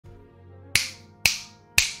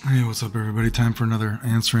Hey, what's up, everybody? Time for another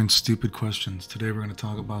answering stupid questions. Today we're going to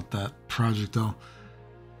talk about that project. I'll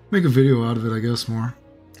make a video out of it, I guess, more.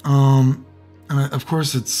 Of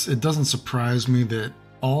course, it doesn't surprise me that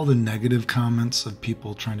all the negative comments of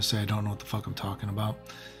people trying to say I don't know what the fuck I'm talking about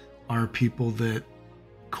are people that,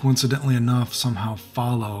 coincidentally enough, somehow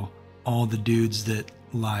follow all the dudes that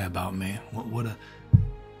lie about me.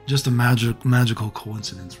 Just a magical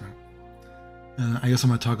coincidence, right? And I guess I'm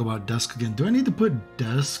going to talk about Desk again. Do I need to put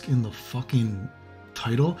Desk in the fucking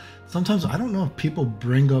title? Sometimes I don't know if people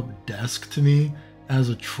bring up Desk to me as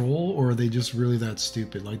a troll or are they just really that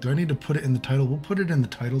stupid. Like, do I need to put it in the title? We'll put it in the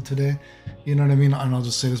title today. You know what I mean? And I'll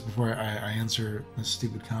just say this before I answer this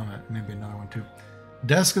stupid comment. Maybe another one too.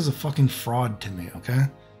 Desk is a fucking fraud to me, okay?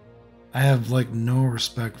 I have like no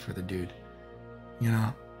respect for the dude. You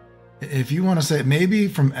know? If you want to say, maybe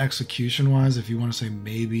from execution wise, if you want to say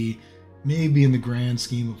maybe in the grand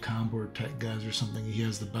scheme of Comboard tech guys or something, he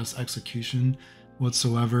has the best execution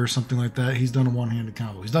whatsoever, something like that. He's done a one-handed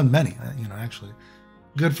combo. He's done many, actually.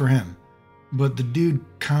 Good for him. But the dude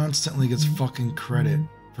constantly gets fucking credit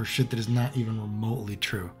for shit that is not even remotely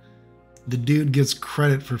true. The dude gets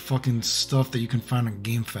credit for fucking stuff that you can find on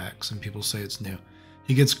GameFAQs and people say it's new.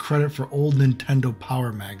 He gets credit for old Nintendo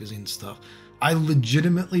Power Magazine stuff. I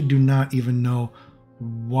legitimately do not even know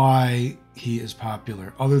why he is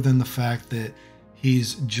popular, other than the fact that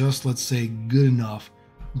he's just, let's say, good enough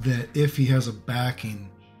that if he has a backing,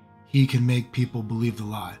 he can make people believe the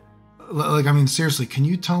lie. Like, I mean, seriously, can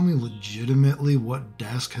you tell me legitimately what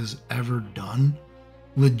Desk has ever done?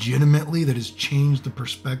 Legitimately, that has changed the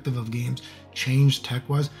perspective of games, changed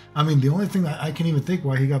tech-wise? I mean, the only thing that I can even think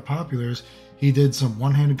why he got popular is he did some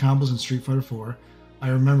one-handed combos in Street Fighter 4. I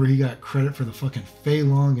remember he got credit for the fucking Fei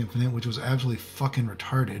Long Infinite, which was absolutely fucking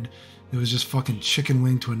retarded. It was just fucking chicken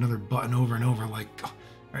wing to another button over and over, like,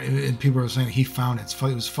 and people are saying he found it.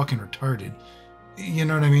 It was fucking retarded. You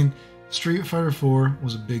know what I mean? Street Fighter 4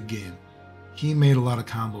 was a big game. He made a lot of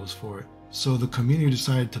combos for it. So the community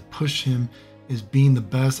decided to push him as being the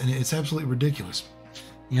best, and it's absolutely ridiculous.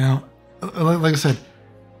 You know, like I said,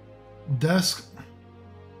 Desk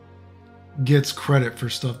gets credit for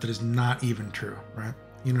stuff that is not even true, right?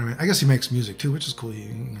 You know what I mean? I guess he makes music too, which is cool. He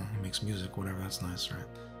makes music, whatever. That's nice, right?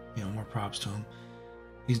 You know, more props to him.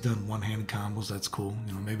 He's done one-handed combos. That's cool.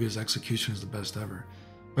 You know, maybe his execution is the best ever.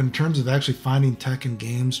 But in terms of actually finding tech in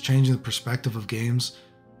games, changing the perspective of games,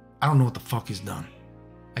 I don't know what the fuck he's done.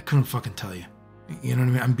 I couldn't fucking tell you. You know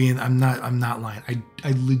what I mean? I'm not lying.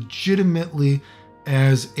 I legitimately,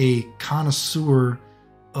 as a connoisseur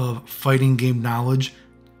of fighting game knowledge,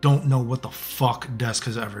 don't know what the fuck Desk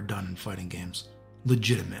has ever done in fighting games.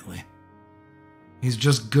 Legitimately. He's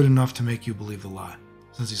just good enough to make you believe the lie,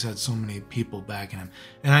 since he's had so many people backing him.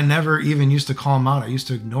 And I never even used to call him out. I used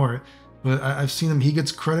to ignore it. But I've seen him, he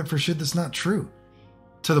gets credit for shit that's not true.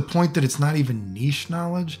 To the point that it's not even niche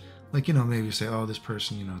knowledge. Like, you know, maybe you say, oh, this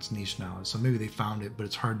person, you know, it's niche knowledge. So maybe they found it, but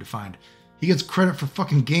it's hard to find. He gets credit for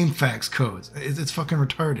fucking GameFAQs codes. It's fucking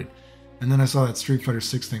retarded. And then I saw that Street Fighter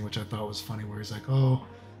 6 thing, which I thought was funny, where he's like, oh,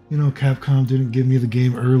 you know, Capcom didn't give me the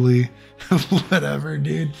game early. Whatever,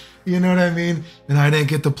 dude. You know what I mean? And I didn't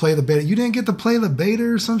get to play the beta. You didn't get to play the beta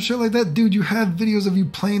or some shit like that? Dude, you have videos of you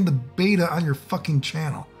playing the beta on your fucking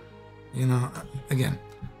channel. You know, again,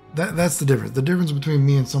 that's the difference. The difference between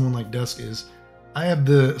me and someone like Desk is I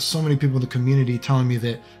have so many people in the community telling me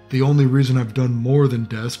that the only reason I've done more than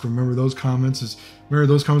Desk, remember those comments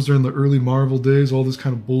during the early Marvel days, all this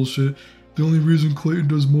kind of bullshit. The only reason Clayton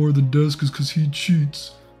does more than Desk is because he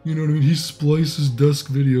cheats. You know what I mean? He splices Desk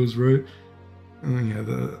videos, right? And yeah,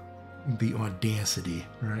 the audacity,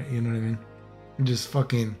 right? You know what I mean? Just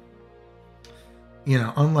fucking, you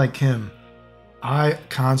know, unlike him, I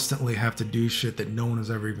constantly have to do shit that no one has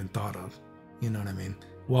ever even thought of. You know what I mean?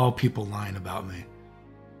 While people lying about me.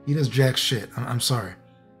 He does jack shit. I'm sorry.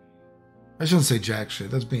 I shouldn't say jack shit.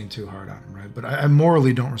 That's being too hard on him, right? But I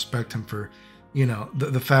morally don't respect him for, you know,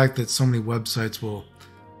 the fact that so many websites will,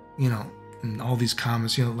 you know, and all these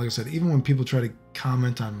comments, you know, like I said, even when people try to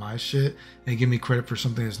comment on my shit and give me credit for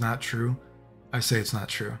something that's not true, I say it's not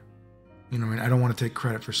true. You know what I mean? I don't want to take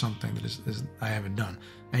credit for something that is I haven't done.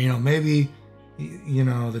 And, you know, maybe, you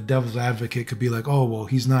know, the devil's advocate could be like, oh, well,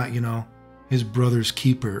 he's not, you know, his brother's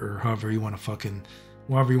keeper, or however you want to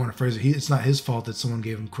phrase it. It's not his fault that someone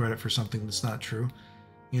gave him credit for something that's not true.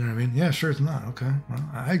 You know what I mean? Yeah, sure, it's not. Okay, well,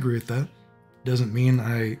 I agree with that. Doesn't mean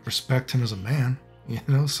I respect him as a man, you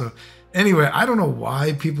know? So anyway, I don't know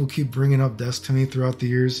why people keep bringing up Desk to me throughout the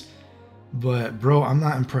years, but bro, I'm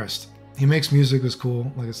not impressed. He makes music, is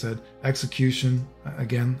cool. Like I said, execution,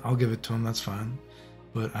 again, I'll give it to him. That's fine.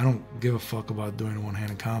 but I don't give a fuck about doing a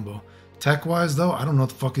one-handed combo. Tech-wise, though, I don't know what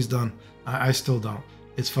the fuck he's done. I still don't.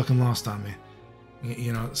 It's fucking lost on me.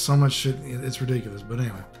 You know, so much shit, it's ridiculous. But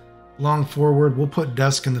anyway, long forward, we'll put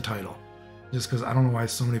desk in the title. Just because I don't know why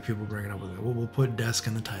so many people bring it up with it. We'll put desk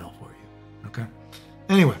in the title for you. Okay?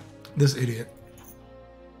 Anyway, this idiot.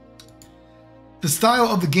 The style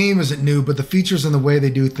of the game isn't new, but the features and the way they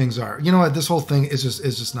do things are. You know what? This whole thing is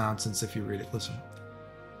just nonsense if you read it. Listen.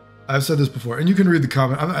 I've said this before, and you can read the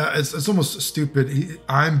comment. It's almost stupid.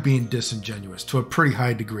 I'm being disingenuous to a pretty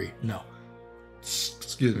high degree. No.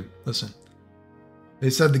 Excuse me. Listen. They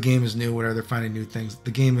said the game is new, whatever. They're finding new things.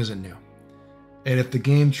 The game isn't new. And if the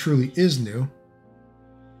game truly is new,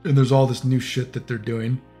 and there's all this new shit that they're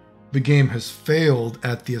doing, the game has failed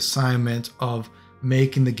at the assignment of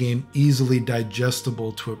making the game easily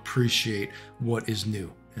digestible to appreciate what is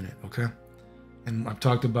new in it, okay? And I've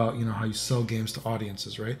talked about, you know, how you sell games to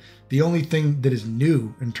audiences, right? The only thing that is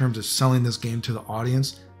new in terms of selling this game to the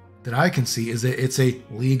audience that I can see is that it's a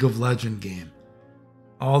League of Legends game.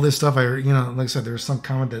 All this stuff, like I said, there was some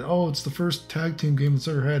comment that, oh, it's the first tag team game that's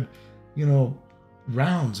ever had, you know,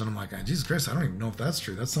 rounds. And I'm like, Jesus Christ, I don't even know if that's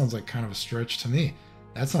true. That sounds like kind of a stretch to me.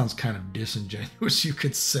 That sounds kind of disingenuous, you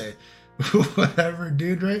could say. Whatever,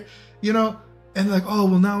 dude, right? You know, and like, oh,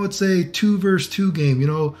 well, now it's a 2 versus 2 game, you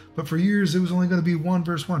know, but for years it was only going to be 1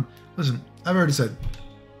 versus 1. Listen, I've already said,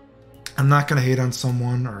 I'm not going to hate on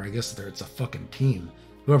someone, or I guess it's a fucking team.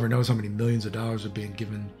 Whoever knows how many millions of dollars are being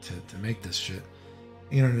given to make this shit.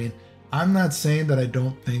 You know what I mean? I'm not saying that I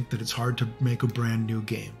don't think that it's hard to make a brand new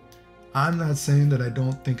game. I'm not saying that I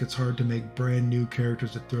don't think it's hard to make brand new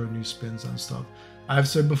characters that throw new spins on stuff. I've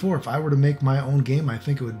said before, if I were to make my own game, I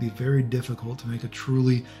think it would be very difficult to make a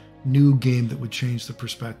truly new game that would change the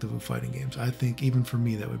perspective of fighting games. I think even for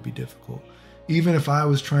me, that would be difficult. Even if I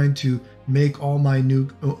was trying to make all my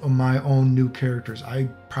own new characters, I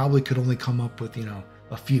probably could only come up with, you know,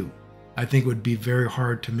 a few. I think it would be very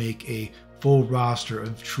hard to make a full roster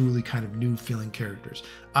of truly kind of new feeling characters.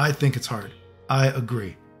 I think it's hard. I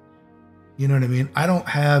agree. You know what I mean? I don't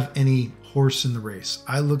have any horse in the race.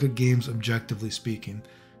 I look at games objectively speaking.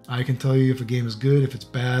 I can tell you if a game is good, if it's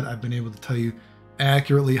bad. I've been able to tell you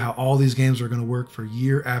accurately how all these games are going to work for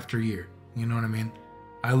year after year. You know what I mean?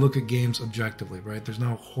 I look at games objectively, right? There's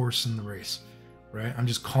no horse in the race, right? I'm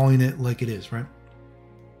just calling it like it is, right?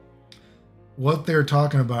 What they're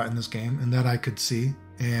talking about in this game, and that I could see,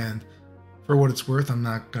 and for what it's worth, I'm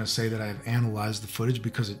not going to say that I've analyzed the footage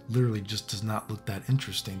because it literally just does not look that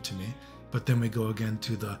interesting to me. But then we go again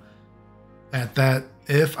to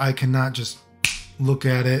if I cannot just look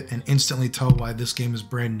at it and instantly tell why this game is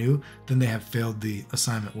brand new, then they have failed the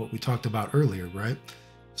assignment, what we talked about earlier, right?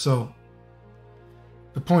 So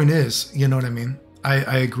the point is, you know what I mean?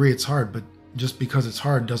 I agree it's hard, but just because it's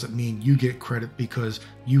hard doesn't mean you get credit because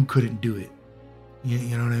you couldn't do it.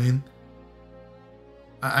 You know what I mean?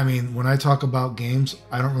 I mean, when I talk about games,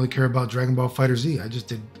 I don't really care about Dragon Ball FighterZ. I just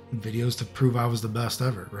did videos to prove I was the best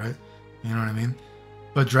ever, right? You know what I mean?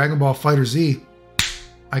 But Dragon Ball FighterZ,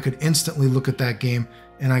 I could instantly look at that game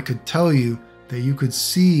and I could tell you that you could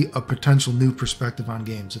see a potential new perspective on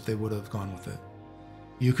games if they would have gone with it.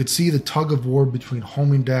 You could see the tug of war between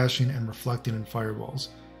homing, dashing, and reflecting in fireballs.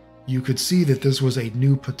 You could see that this was a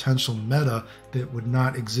new potential meta that would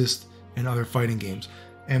not exist in other fighting games.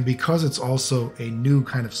 And because it's also a new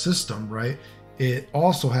kind of system, right? It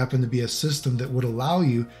also happened to be a system that would allow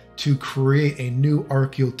you to create a new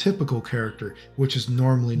archetypical character, which is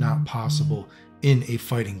normally not possible in a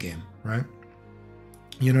fighting game, right?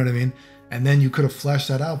 You know what I mean? And then you could have fleshed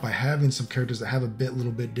that out by having some characters that have a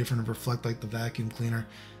little bit different and reflect like the vacuum cleaner,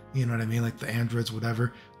 you know what I mean? Like the androids,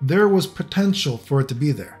 whatever. There was potential for it to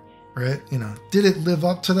be there, right? You know, did it live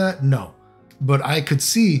up to that? No. But I could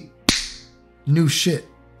see new shit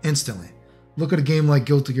instantly. Look at a game like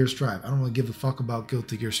Guilty Gear Strive. I don't really give a fuck about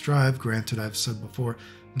Guilty Gear Strive. Granted, I've said before,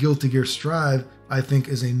 Guilty Gear Strive, I think,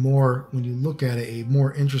 is a more, when you look at it, a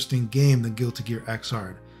more interesting game than Guilty Gear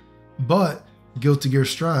Xrd. But Guilty Gear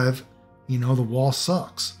Strive, you know, the wall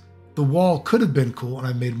sucks. The wall could have been cool, and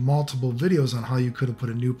I've made multiple videos on how you could have put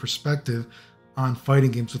a new perspective on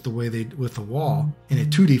fighting games with the way with the wall, in a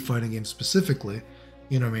 2D fighting game specifically.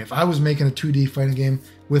 You know what I mean? If I was making a 2D fighting game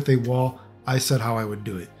with a wall, I said how I would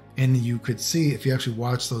do it. And you could see, if you actually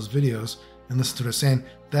watch those videos and listen to what I'm saying,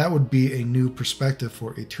 that would be a new perspective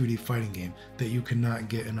for a 2D fighting game that you cannot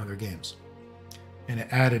get in other games. And it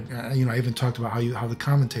added, you know, I even talked about how the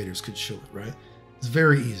commentators could show it, right? It's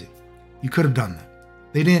very easy. You could have done that.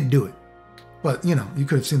 They didn't do it. But, you know, you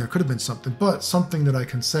could have seen there could have been something. But something that I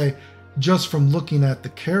can say, just from looking at the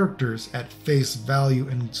characters at face value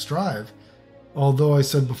in Strive, Although I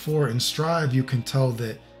said before, in Strive, you can tell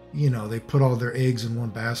that, you know, they put all their eggs in one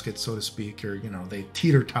basket, so to speak, or, you know, they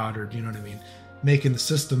teeter-tottered, you know what I mean, making the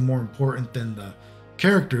system more important than the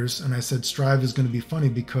characters. And I said Strive is going to be funny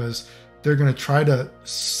because they're going to try to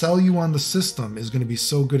sell you on the system is going to be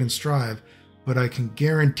so good in Strive, but I can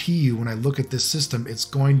guarantee you when I look at this system, it's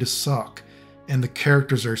going to suck, and the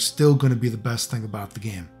characters are still going to be the best thing about the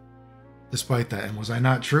game. Despite that, and was I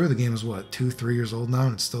not true? The game is what, 2-3 years old now,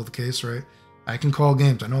 and it's still the case, right? I can call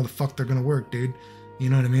games. I know the fuck they're gonna work, dude. You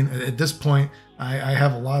know what I mean? At this point, I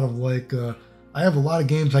have a lot of I have a lot of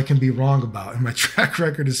games I can be wrong about, and my track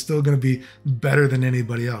record is still gonna be better than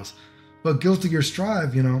anybody else. But Guilty Gear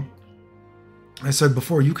Strive, you know, I said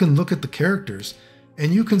before, you can look at the characters,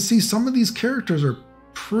 and you can see some of these characters are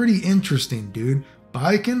pretty interesting, dude.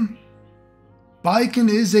 Baiken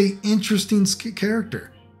is a interesting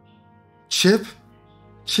character. Chip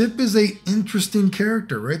is a interesting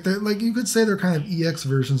character, right? They're, like, you could say they're kind of EX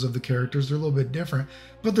versions of the characters. They're a little bit different,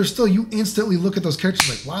 but they're still, you instantly look at those characters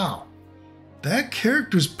like, wow, that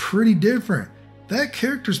character's pretty different. That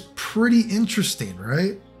character's pretty interesting,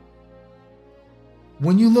 right?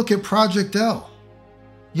 When you look at Project L,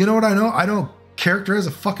 you know what I know? I know character has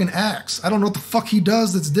a fucking axe. I don't know what the fuck he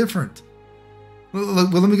does that's different. Well,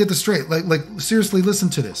 let me get this straight. Like seriously, listen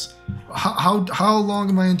to this. How long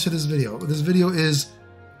am I into this video? This video is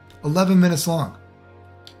 11 minutes long.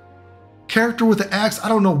 Character with the axe, I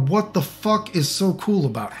don't know what the fuck is so cool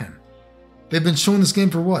about him. They've been showing this game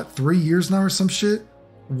for what, 3 years now or some shit?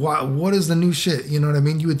 What is the new shit? You know what I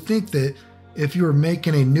mean? You would think that if you were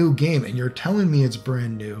making a new game and you're telling me it's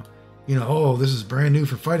brand new, you know, oh, this is brand new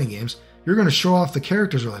for fighting games, you're going to show off the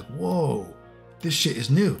characters. You're like, whoa, this shit is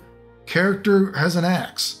new. Character has an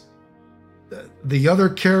axe. The other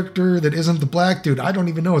character that isn't the black dude, I don't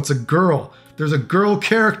even know. It's a girl. There's a girl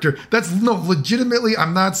character. That's no, legitimately,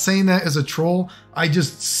 I'm not saying that as a troll. I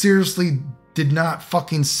just seriously did not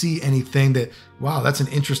fucking see anything that, wow, that's an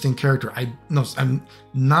interesting character. I'm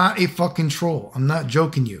not a fucking troll. I'm not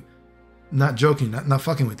joking you. I'm not joking, not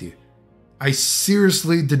fucking with you. I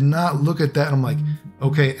seriously did not look at that and I'm like,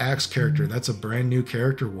 okay, axe character, that's a brand new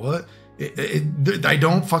character. What? I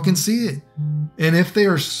don't fucking see it. And if they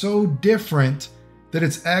are so different that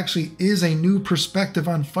it's actually is a new perspective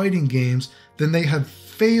on fighting games, then they have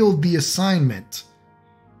failed the assignment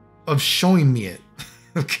of showing me it.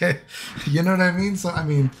 Okay. You know what I mean? So, I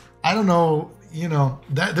mean, I don't know, you know,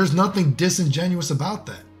 that there's nothing disingenuous about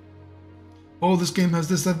that. Oh, this game has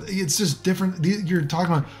this, that. It's just different. You're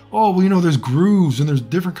talking about, oh, well, you know, there's grooves and there's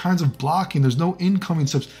different kinds of blocking. There's no incoming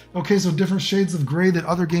steps. Okay, so different shades of gray that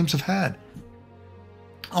other games have had.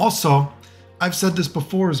 Also, I've said this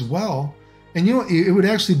before as well, and you know, it would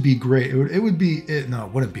actually be great. No, it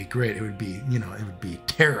wouldn't be great. It would be, you know, it would be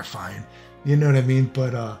terrifying. You know what I mean?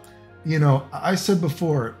 But, you know, I said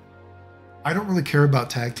before, I don't really care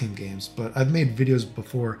about tag team games, but I've made videos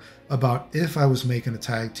before about if I was making a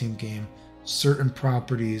tag team game, certain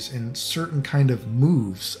properties and certain kind of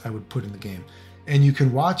moves I would put in the game. And you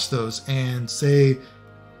can watch those and say,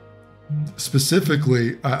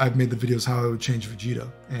 specifically, I've made the videos how I would change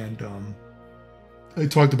Vegeta. And I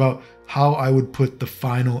talked about how I would put the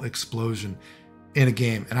final explosion in a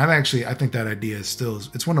game. And I think that idea is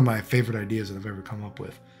it's one of my favorite ideas that I've ever come up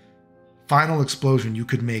with. Final explosion, you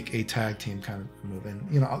could make a tag team kind of move. And,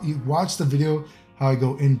 you know, you watch the video, how I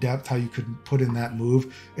go in depth, how you could put in that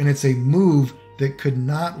move. And it's a move that could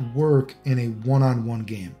not work in a one-on-one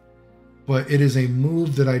game. But it is a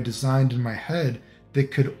move that I designed in my head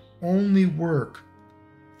that could only work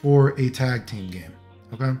for a tag team game.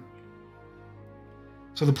 Okay?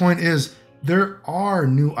 So the point is, there are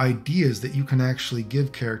new ideas that you can actually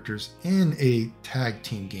give characters in a tag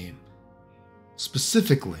team game.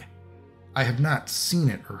 Specifically, I have not seen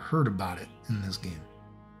it or heard about it in this game.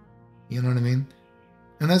 You know what I mean?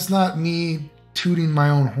 And that's not me tooting my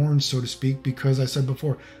own horn, so to speak, because I said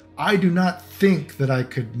before, I do not think that I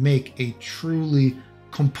could make a truly,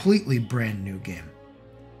 completely brand new game.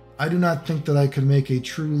 I do not think that I could make a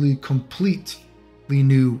truly, completely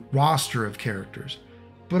new roster of characters.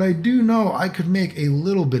 But I do know I could make a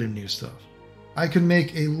little bit of new stuff. I could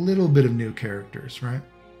make a little bit of new characters, right?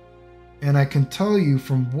 And I can tell you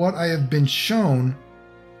from what I have been shown,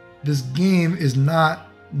 this game is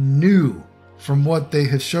not new from what they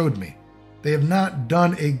have showed me. They have not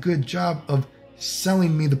done a good job of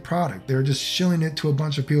selling me the product. They're just shilling it to a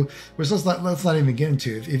bunch of people. Which let's not even get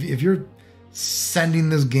into. If you're sending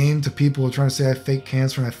this game to people who are trying to say I fake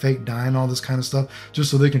cancer and I fake dying, all this kind of stuff,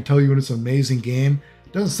 just so they can tell you it's an amazing game,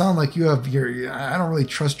 it doesn't sound like you have I don't really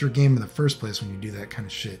trust your game in the first place when you do that kind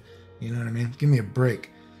of shit. You know what I mean? Give me a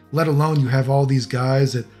break. Let alone you have all these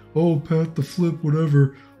guys that Oh, Pat the Flip,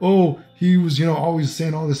 whatever. Oh, he was, you know, always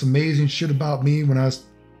saying all this amazing shit about me when I was,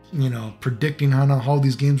 you know, predicting how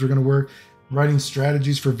these games were going to work, writing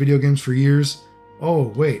strategies for video games for years. Oh,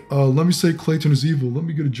 wait, let me say Clayton is evil. Let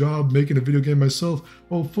me get a job making a video game myself.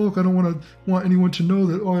 Oh, fuck, I don't want anyone to know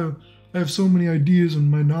that, oh, I have so many ideas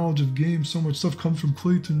and my knowledge of games, so much stuff comes from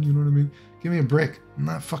Clayton, you know what I mean? Give me a break. I'm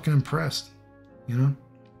not fucking impressed, you know?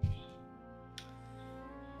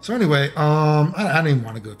 So anyway, I didn't even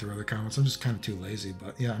want to go through other comments. I'm just kind of too lazy,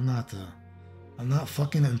 but yeah, I'm not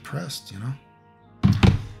fucking impressed, you know?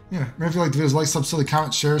 Yeah, if you like the videos, like, sub, silly,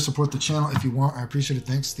 comment, share, support the channel if you want. I appreciate it.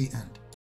 Thanks. The end.